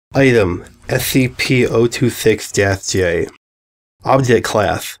Item SCP-026-J. Object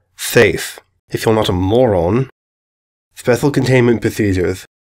Class Safe. If you're not a moron. Special Containment Procedures.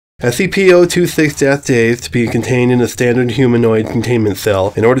 SCP-026-J is to be contained in a standard humanoid containment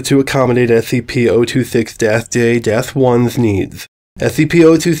cell in order to accommodate SCP-026-J-1's needs.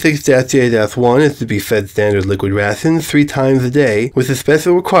 SCP-026-J-1 is to be fed standard liquid rations 3 times a day, with a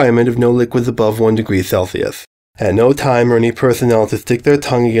special requirement of no liquids above 1 degree Celsius. At no time are any personnel to stick their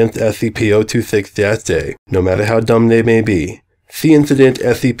tongue against SCP-026-J, no matter how dumb they may be. See Incident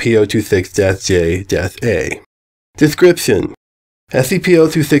SCP-026-J-A. Description: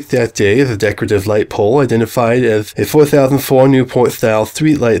 SCP-026-J is a decorative light pole identified as a 4004 Newport-style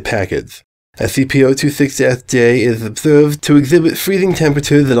streetlight package. SCP-026-J is observed to exhibit freezing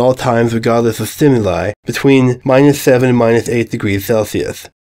temperatures at all times regardless of stimuli, between -7 and -8 degrees Celsius.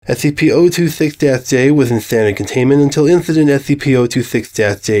 SCP-026-J was in standard containment until Incident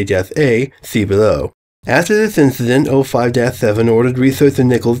SCP-026-J-A, see below. After this incident, 05-7 ordered Researcher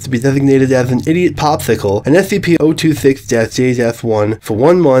Nichols to be designated as an idiot popsicle and SCP-026-J-1 for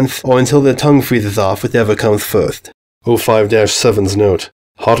 1 month or until their tongue freezes off, whichever comes first. 05-7's note: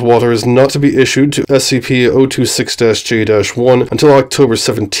 hot water is not to be issued to SCP-026-J-1 until October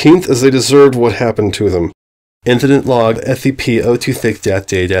 17th, as they deserved what happened to them. Incident Log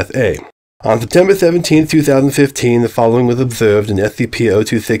SCP-026-J-A. On September 17, 2015, the following was observed in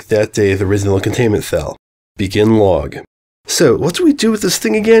SCP-026-J's original containment cell. Begin log. So, what do we do with this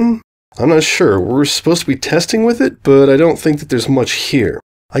thing again? I'm not sure. We're supposed to be testing with it, but I don't think that there's much here.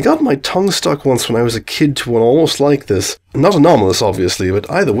 I got my tongue stuck once when I was a kid to one almost like this. Not anomalous, obviously, but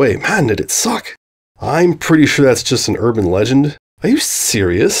either way, man, did it suck. I'm pretty sure that's just an urban legend. Are you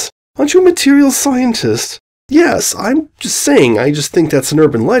serious? Aren't you a materials scientist? Yes, I'm just saying, I just think that's an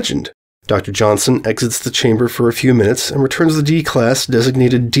urban legend. Dr. Johnson exits the chamber for a few minutes and returns the D-class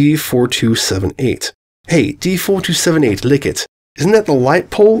designated D4278. Hey, D4278, lick it. Isn't that the light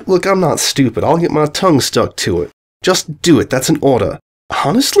pole? Look, I'm not stupid. I'll get my tongue stuck to it. Just do it, that's an order.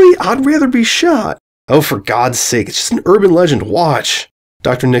 Honestly, I'd rather be shot. Oh, for God's sake, it's just an urban legend, watch.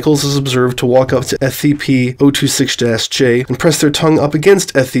 Dr. Nichols is observed to walk up to SCP-026-J and press their tongue up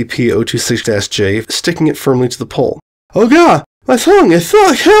against SCP-026-J, sticking it firmly to the pole. Oh god, my tongue, it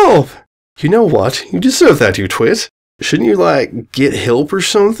sucks, help! You know what? You deserve that, you twit. Shouldn't you, get help or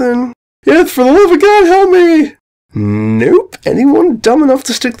something? Yes, for the love of God, help me! Nope. Anyone dumb enough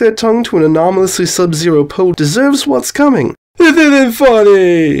to stick their tongue to an anomalously sub-zero pole deserves what's coming. This isn't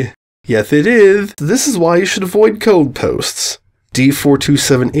funny! Yes, it is. This is why you should avoid code posts.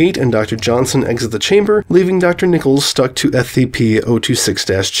 D4278 and Dr. Johnson exit the chamber, leaving Dr. Nichols stuck to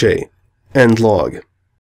SCP-026-J. End log.